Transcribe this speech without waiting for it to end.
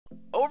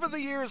Over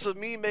the years of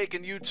me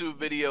making YouTube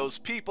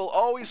videos, people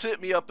always hit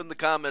me up in the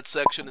comments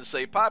section and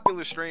say,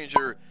 "Popular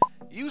Stranger,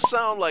 you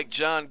sound like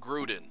John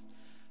Gruden."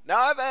 Now,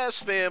 I've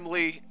asked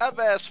family, I've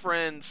asked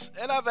friends,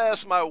 and I've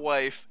asked my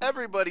wife.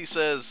 Everybody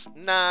says,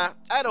 nah,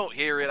 I don't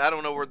hear it. I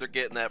don't know where they're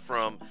getting that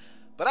from.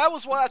 But I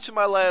was watching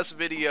my last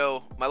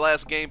video, my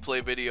last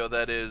gameplay video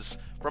that is,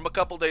 from a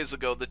couple days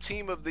ago, the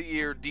Team of the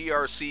Year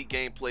DRC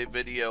gameplay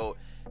video,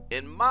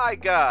 and my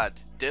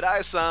God, did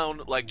I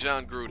sound like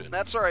John Gruden.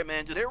 That's alright,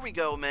 man. There we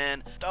go,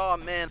 man. Oh,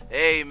 man.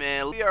 Hey,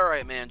 man. We'll be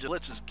alright, man.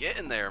 Let's just get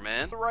in there,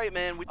 man. Alright,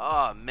 man.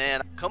 Oh,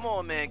 man. Come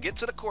on, man. Get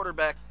to the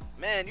quarterback.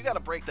 Man, you gotta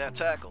break that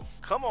tackle.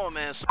 Come on,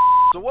 man. So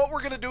what we're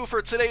gonna do for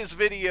today's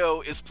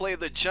video is play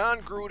the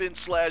John Gruden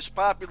 /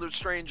 Popular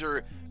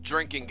Stranger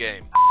drinking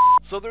game.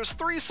 So there's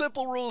 3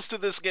 simple rules to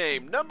this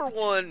game. Number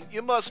 1,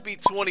 you must be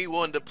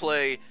 21 to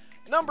play.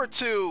 Number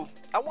 2,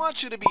 I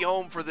want you to be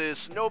home for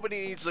this.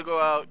 Nobody needs to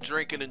go out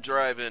drinking and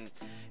driving.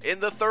 And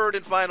the 3rd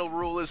and final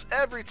rule is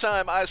every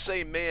time I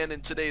say man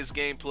in today's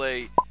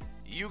gameplay,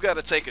 you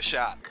gotta take a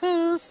shot.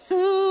 'Cause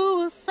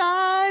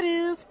suicide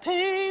is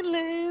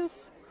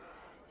painless.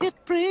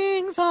 It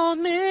brings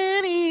on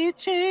many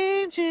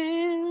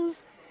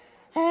changes,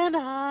 and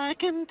I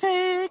can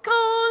take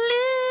or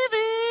leave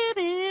it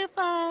if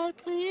I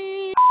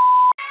please.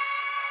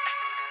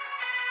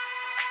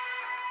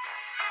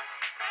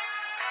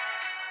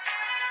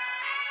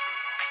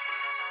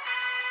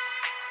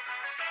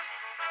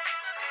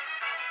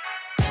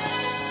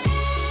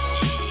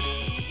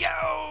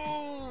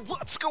 Yo,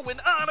 what's going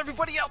on,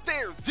 everybody out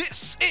there?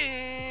 This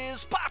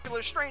is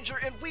Popular Stranger,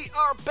 and we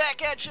are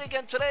back at you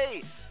again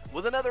today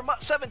with another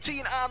MUT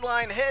 17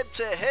 online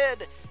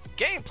head-to-head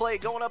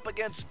gameplay going up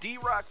against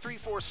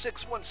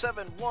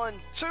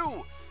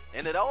D-Rock346171-2.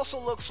 And it also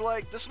looks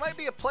like this might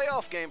be a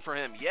playoff game for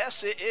him.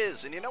 Yes, it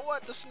is. And you know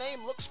what? This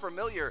name looks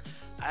familiar.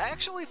 I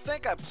actually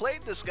think I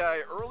played this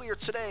guy earlier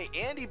today,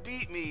 and he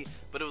beat me,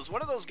 but it was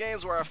one of those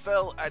games where I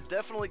felt I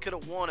definitely could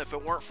have won if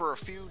it weren't for a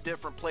few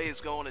different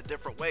plays going a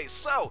different way.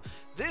 So,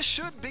 this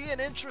should be an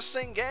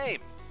interesting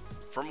game.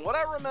 From what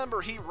I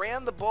remember, he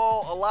ran the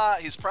ball a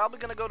lot. He's probably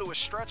going to go to a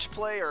stretch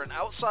play or an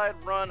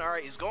outside run. All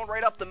right, he's going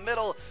right up the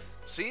middle.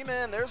 See,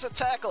 man, there's a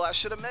tackle I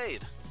should have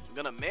made. I'm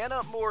going to man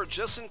up more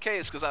just in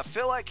case because I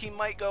feel like he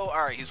might go.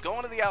 All right, he's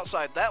going to the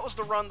outside. That was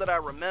the run that I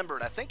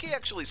remembered. I think he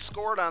actually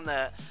scored on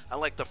that on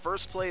like the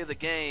first play of the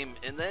game,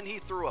 and then he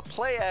threw a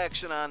play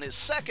action on his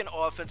second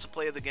offensive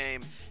play of the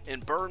game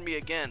and burned me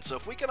again. So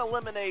if we can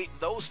eliminate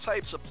those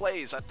types of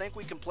plays, I think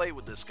we can play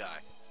with this guy.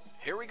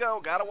 Here we go.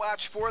 Gotta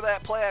watch for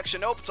that play action.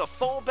 Nope, it's a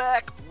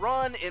fullback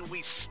run, and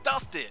we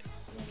stuffed it.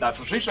 That's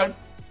what she said.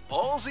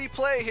 Ballsy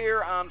play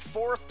here on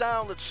 4th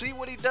down. Let's see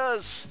what he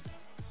does.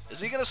 Is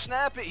he going to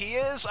snap it? He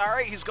is. All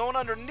right, he's going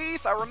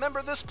underneath. I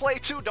remember this play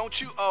too, don't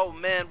you? Oh,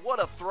 man,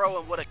 what a throw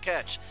and what a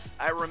catch.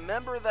 I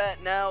remember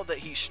that now that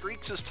he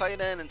streaks his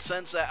tight end and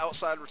sends that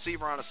outside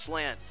receiver on a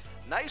slant.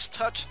 Nice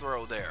touch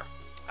throw there.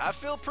 I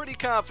feel pretty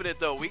confident,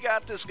 though. We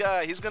got this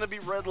guy. He's going to be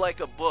read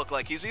like a book.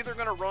 Like, he's either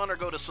going to run or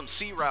go to some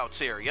C routes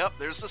here. Yep,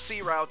 there's the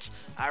C routes.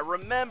 I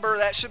remember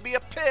that should be a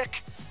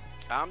pick.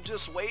 I'm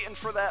just waiting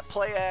for that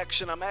play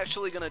action. I'm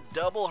actually going to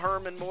double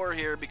Herman Moore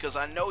here because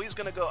I know he's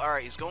going to go. All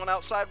right, he's going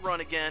outside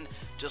run again.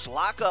 Just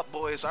lock up,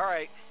 boys. All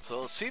right. So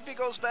let's see if he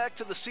goes back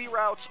to the C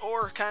routes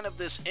or kind of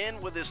this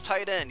in with his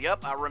tight end.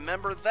 Yep, I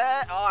remember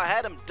that. Oh, I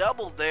had him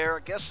doubled there.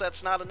 I guess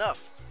that's not enough.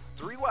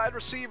 3 wide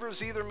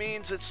receivers either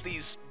means it's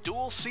these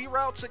dual C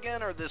routes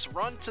again or this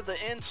run to the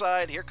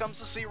inside. Here comes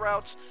the C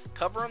routes,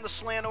 covering the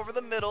slant over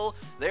the middle.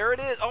 There it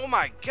is. Oh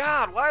my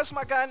God, why is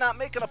my guy not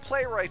making a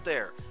play right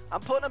there? I'm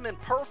putting him in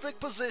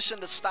perfect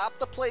position to stop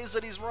the plays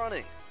that he's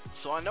running.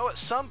 So I know at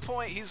some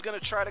point he's going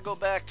to try to go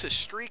back to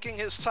streaking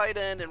his tight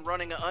end and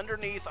running it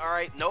underneath. All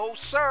right, no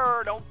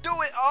sir, don't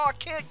do it. Oh, I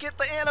can't get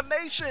the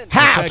animation.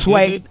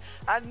 Halfway.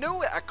 I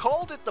knew it. I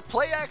called it. The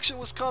play action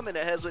was coming.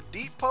 It has a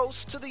deep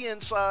post to the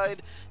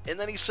inside, and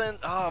then he sent.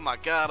 Oh my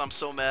God, I'm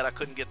so mad I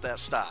couldn't get that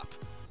stop.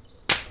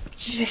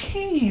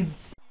 Jeez.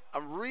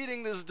 I'm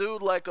reading this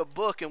dude like a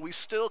book, and we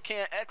still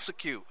can't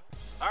execute.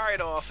 All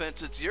right,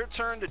 offense, it's your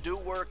turn to do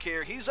work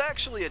here. He's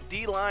actually a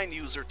D-line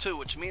user, too,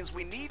 which means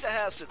we need to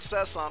have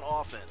success on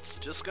offense.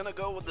 Just going to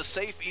go with the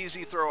safe,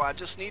 easy throw. I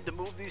just need to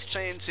move these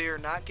chains here,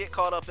 not get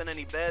caught up in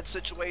any bad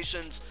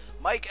situations.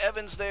 Mike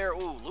Evans there.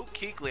 Ooh, Luke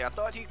Kuechly. I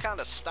thought he'd kind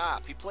of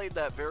stop. He played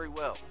that very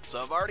well. So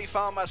I've already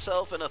found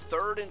myself in a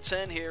 3rd and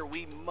 10 here.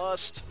 We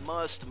must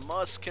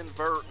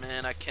convert,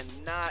 man. I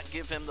cannot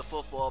give him the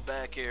football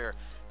back here.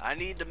 I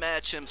need to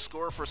match him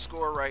score for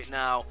score right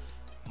now.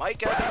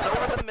 Mike Evans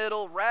over the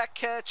middle, rack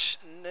catch,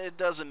 it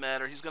doesn't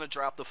matter. He's going to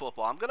drop the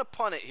football. I'm going to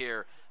punt it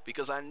here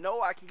because I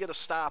know I can get a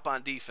stop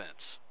on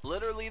defense.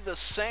 Literally the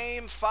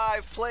same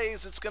 5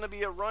 plays. It's going to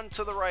be a run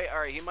to the right.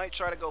 All right, he might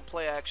try to go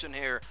play action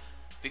here.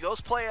 If he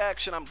goes play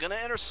action, I'm going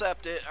to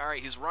intercept it. All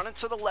right, he's running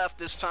to the left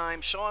this time.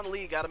 Sean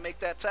Lee got to make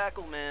that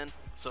tackle, man.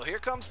 So here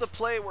comes the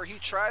play where he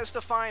tries to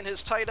find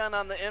his tight end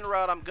on the in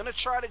route. I'm going to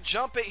try to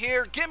jump it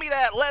here. Give me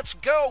that. Let's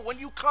go. When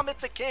you come at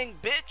the king,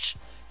 bitch,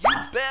 you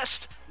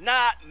best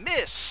not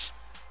miss.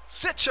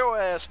 Sit your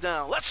ass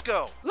down. Let's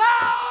go.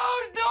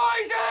 Loud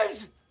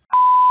noises!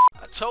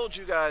 I told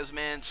you guys,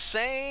 man,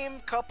 same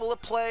couple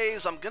of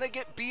plays. I'm going to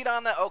get beat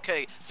on that.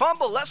 Okay,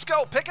 fumble. Let's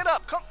go. Pick it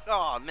up. Come.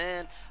 Oh,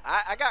 man.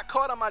 I got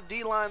caught on my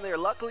D-line there.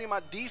 Luckily,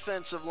 my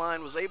defensive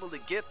line was able to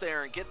get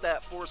there and get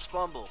that forced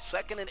fumble.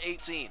 2nd and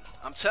 18.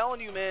 I'm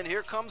telling you, man,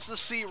 here comes the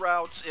C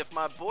routes. If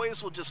my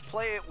boys will just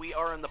play it, we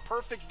are in the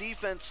perfect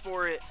defense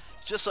for it.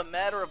 Just a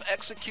matter of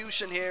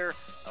execution here,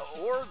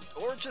 or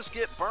just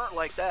get burnt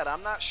like that.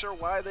 I'm not sure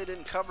why they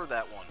didn't cover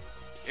that one.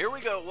 Here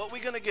we go. What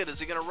we going to get? Is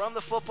he going to run the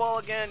football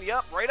again?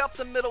 Yep, right up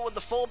the middle with the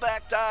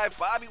fullback dive.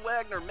 Bobby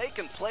Wagner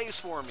making plays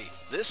for me.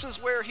 This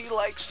is where he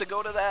likes to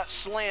go to that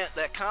slant,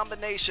 that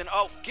combination.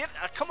 Oh,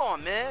 come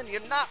on, man.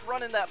 You're not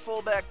running that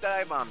fullback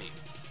dive on me.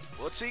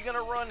 What's he going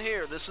to run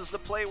here? This is the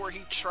play where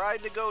he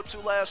tried to go to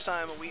last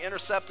time, and we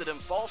intercepted him.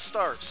 False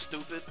start,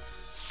 stupid.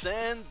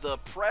 Send the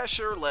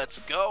pressure. Let's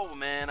go,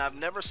 man. I've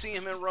never seen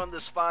him run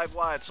this 5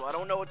 wide, so I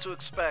don't know what to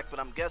expect,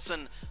 but I'm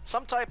guessing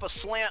some type of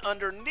slant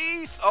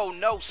underneath. Oh,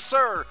 no,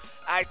 sir.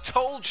 I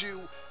told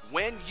you,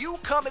 when you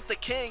come at the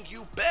king,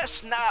 you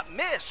best not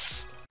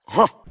miss.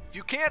 If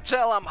you can't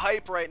tell, I'm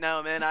hype right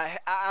now, man.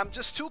 I'm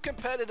just too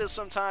competitive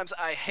sometimes.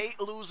 I hate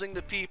losing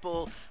to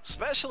people,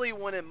 especially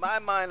when in my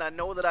mind I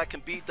know that I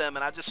can beat them,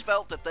 and I just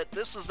felt that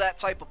this is that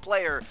type of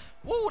player.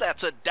 Woo,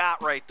 that's a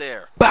dot right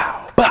there.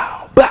 Bow,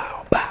 bow,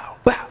 bow, bow,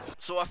 bow.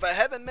 So if I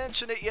haven't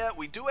mentioned it yet,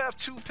 we do have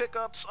 2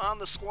 pickups on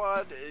the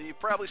squad. You've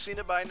probably seen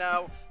it by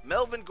now.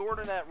 Melvin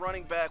Gordon at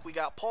running back. We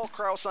got Paul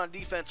Krause on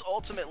defense,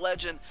 ultimate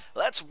legend.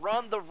 Let's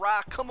run the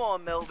rock. Come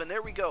on, Melvin.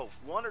 There we go.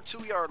 1 or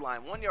 2 yard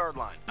line, 1 yard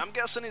line. I'm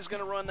guessing he's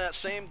going to run that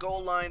same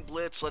goal line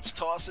blitz. Let's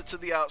toss it to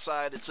the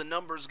outside. It's a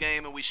numbers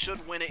game, and we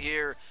should win it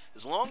here.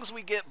 As long as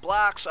we get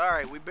blocks. All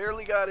right, we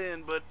barely got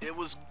in, but it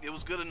was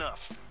good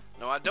enough.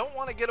 No, I don't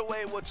want to get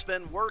away what's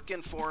been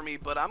working for me,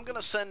 but I'm going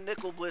to send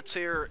nickel blitz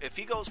here. If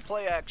he goes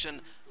play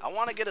action, I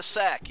want to get a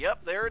sack.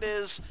 Yep, there it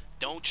is.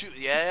 Don't you?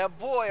 Yeah,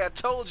 boy, I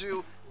told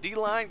you.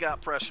 D-line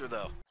got pressure,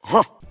 though.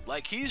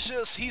 Like, he's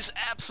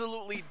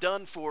absolutely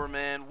done for,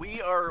 man.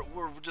 We're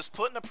just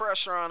putting the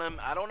pressure on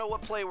him. I don't know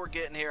what play we're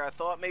getting here. I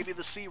thought maybe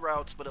the C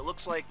routes, but it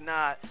looks like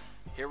not.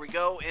 Here we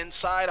go.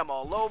 Inside, I'm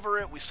all over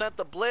it. We sent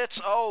the blitz.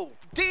 Oh,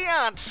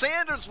 Deion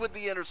Sanders with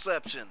the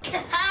interception.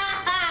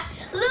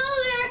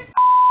 Loser!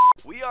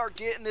 We are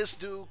getting this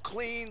dude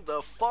clean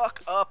the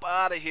fuck up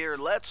out of here.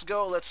 Let's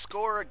go. Let's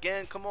score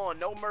again. Come on.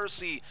 No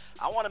mercy.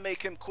 I want to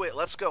make him quit.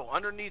 Let's go.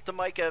 Underneath the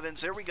Mike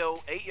Evans. Here we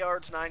go. 8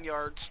 yards, 9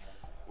 yards.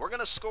 We're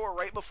going to score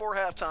right before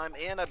halftime,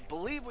 and I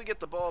believe we get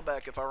the ball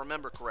back if I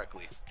remember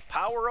correctly.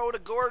 Power O to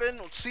Gordon.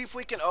 Let's see if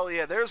we can. Oh,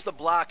 yeah, there's the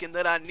blocking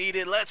that I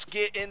needed. Let's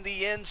get in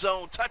the end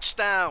zone.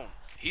 Touchdown.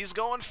 He's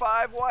going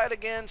 5 wide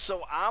again,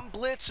 so I'm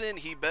blitzing.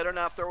 He better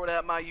not throw it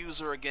at my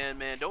user again,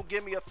 man. Don't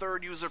give me a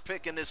 3rd user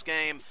pick in this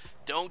game.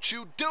 Don't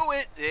you do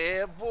it.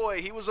 Yeah,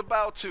 boy, he was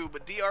about to,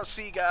 but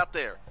DRC got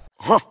there.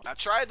 I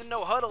tried to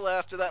no huddle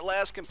after that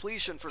last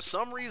completion. For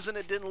some reason,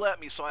 it didn't let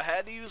me, so I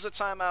had to use a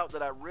timeout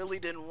that I really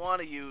didn't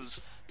want to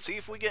use. See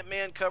if we get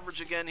man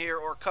coverage again here,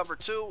 or cover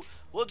 2.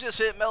 We'll just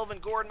hit Melvin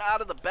Gordon out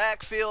of the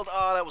backfield.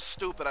 Oh, that was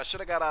stupid. I should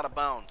have got out of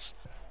bounds.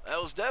 That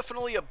was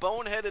definitely a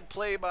boneheaded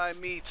play by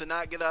me to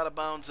not get out of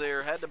bounds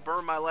there. Had to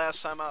burn my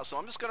last time out, so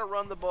I'm just going to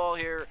run the ball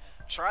here.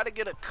 Try to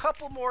get a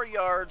couple more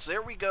yards.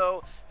 There we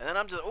go. And then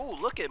I'm just, oh,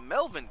 look at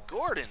Melvin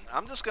Gordon.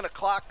 I'm just going to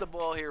clock the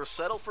ball here,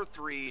 settle for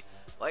 3.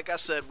 Like I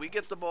said, we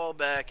get the ball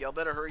back. Y'all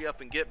better hurry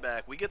up and get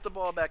back. We get the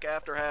ball back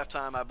after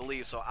halftime, I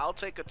believe, so I'll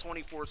take a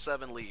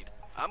 24-7 lead.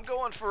 I'm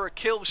going for a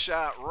kill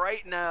shot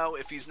right now.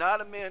 If he's not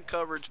in man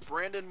coverage,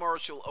 Brandon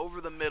Marshall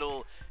over the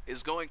middle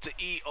is going to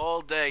eat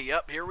all day.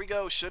 Yep, here we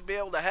go. Should be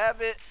able to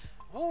have it.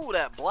 Ooh,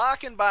 that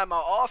blocking by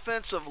my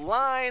offensive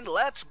line.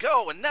 Let's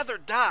go. Another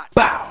dot.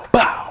 Bow,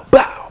 bow,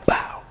 bow,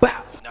 bow,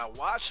 bow. Now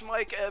watch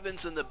Mike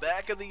Evans in the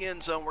back of the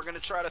end zone. We're going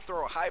to try to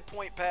throw a high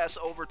point pass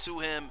over to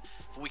him.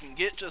 If we can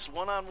get just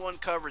one-on-one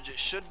coverage, it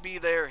should be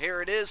there.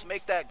 Here it is.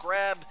 Make that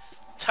grab.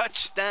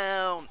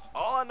 Touchdown.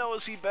 All I know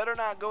is he better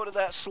not go to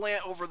that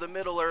slant over the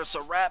middle, or it's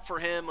a wrap for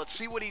him. Let's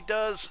see what he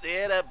does.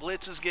 Yeah, that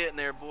blitz is getting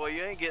there, boy.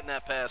 You ain't getting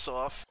that pass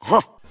off.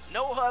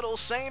 No huddle,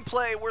 same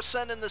play. We're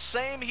sending the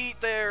same heat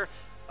there.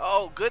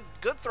 Oh, good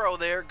throw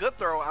there. Good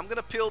throw. I'm going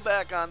to peel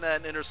back on that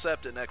and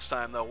intercept it next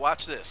time, though.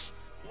 Watch this.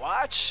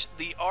 Watch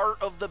the art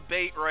of the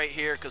bait right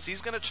here, because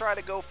he's going to try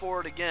to go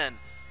for it again.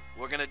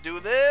 We're going to do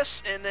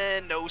this, and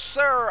then no,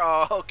 sir.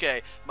 Oh,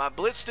 okay. My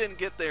blitz didn't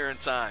get there in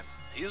time.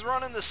 He's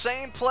running the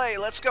same play.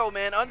 Let's go,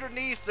 man.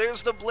 Underneath,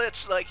 there's the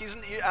blitz. Like,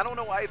 I don't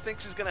know why he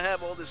thinks he's going to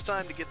have all this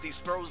time to get these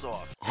throws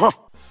off.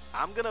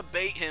 I'm going to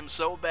bait him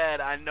so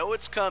bad. I know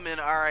it's coming.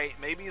 All right,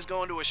 maybe he's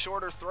going to a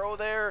shorter throw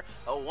there.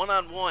 A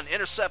one-on-one.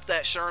 Intercept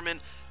that, Sherman.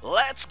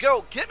 Let's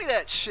go. Give me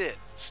that shit.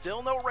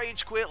 Still no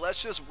rage quit.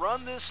 Let's just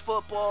run this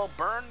football,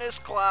 burn this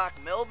clock.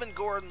 Melvin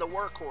Gordon, the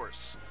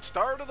workhorse.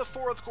 Start of the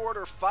 4th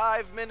quarter,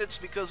 5 minutes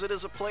because it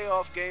is a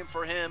playoff game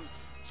for him.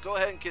 Let's go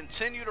ahead and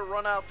continue to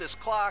run out this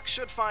clock.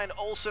 Should find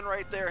Olsen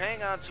right there.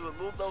 Hang on to it.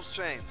 Move those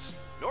chains.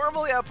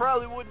 Normally, I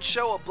probably wouldn't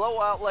show a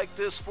blowout like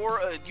this for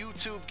a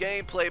YouTube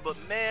gameplay, but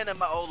man,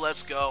 oh,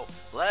 let's go.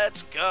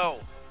 Let's go.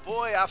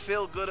 Boy, I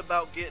feel good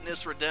about getting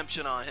this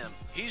redemption on him.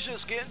 He's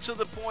just getting to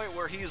the point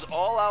where he's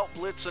all out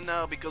blitzing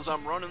now because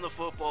I'm running the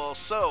football.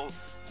 So,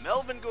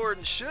 Melvin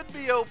Gordon should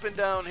be open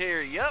down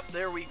here. Yep,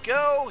 there we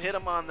go. Hit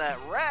him on that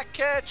rack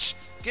catch.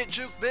 Get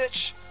juke,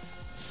 bitch.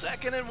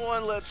 2nd and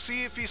 1. Let's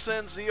see if he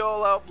sends the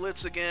all-out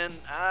blitz again.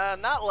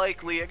 Not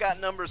likely. I got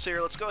numbers here.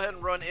 Let's go ahead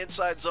and run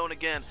inside zone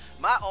again.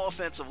 My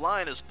offensive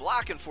line is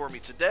blocking for me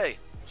today.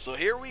 So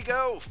here we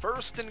go.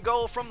 1st and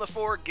goal from the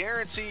 4.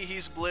 Guarantee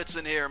he's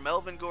blitzing here.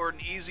 Melvin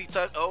Gordon, easy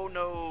touch. Oh,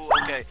 no.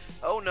 Okay.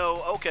 Oh,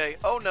 no. Okay.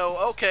 Oh, no.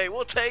 Okay.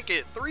 We'll take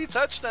it. 3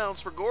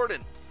 touchdowns for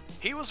Gordon.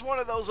 He was one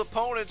of those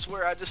opponents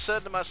where I just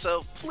said to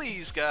myself,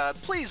 please, God,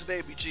 please,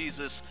 baby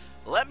Jesus,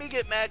 let me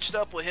get matched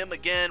up with him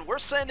again. We're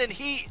sending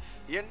heat.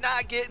 You're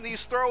not getting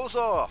these throws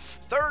off.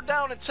 3rd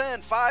down and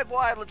 10, 5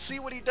 wide. Let's see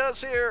what he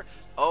does here.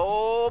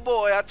 Oh,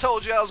 boy, I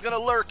told you I was going to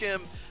lurk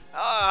him.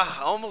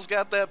 Almost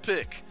got that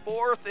pick.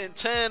 4th and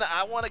 10.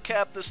 I want to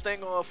cap this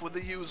thing off with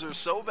the user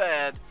so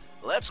bad.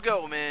 Let's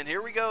go, man.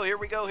 Here we go, here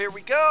we go, here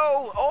we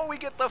go. Oh, we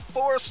get the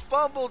forced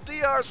fumble.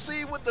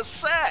 DRC with the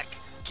sack.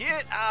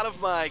 Get out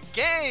of my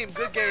game.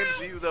 Good game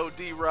to you, though,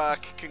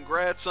 D-Rock.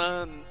 Congrats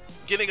on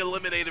getting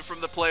eliminated from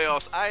the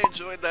playoffs. I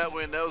enjoyed that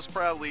win. That was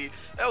one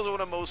of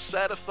the most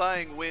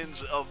satisfying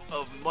wins of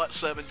MUT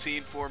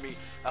 17 for me.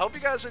 I hope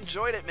you guys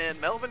enjoyed it, man.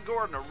 Melvin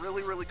Gordon, a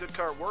really, really good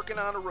card. Working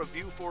on a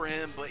review for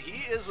him, but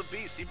he is a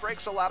beast. He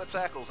breaks a lot of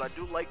tackles. I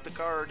do like the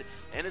card,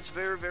 and it's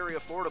very, very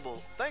affordable.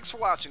 Thanks for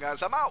watching,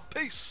 guys. I'm out.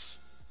 Peace.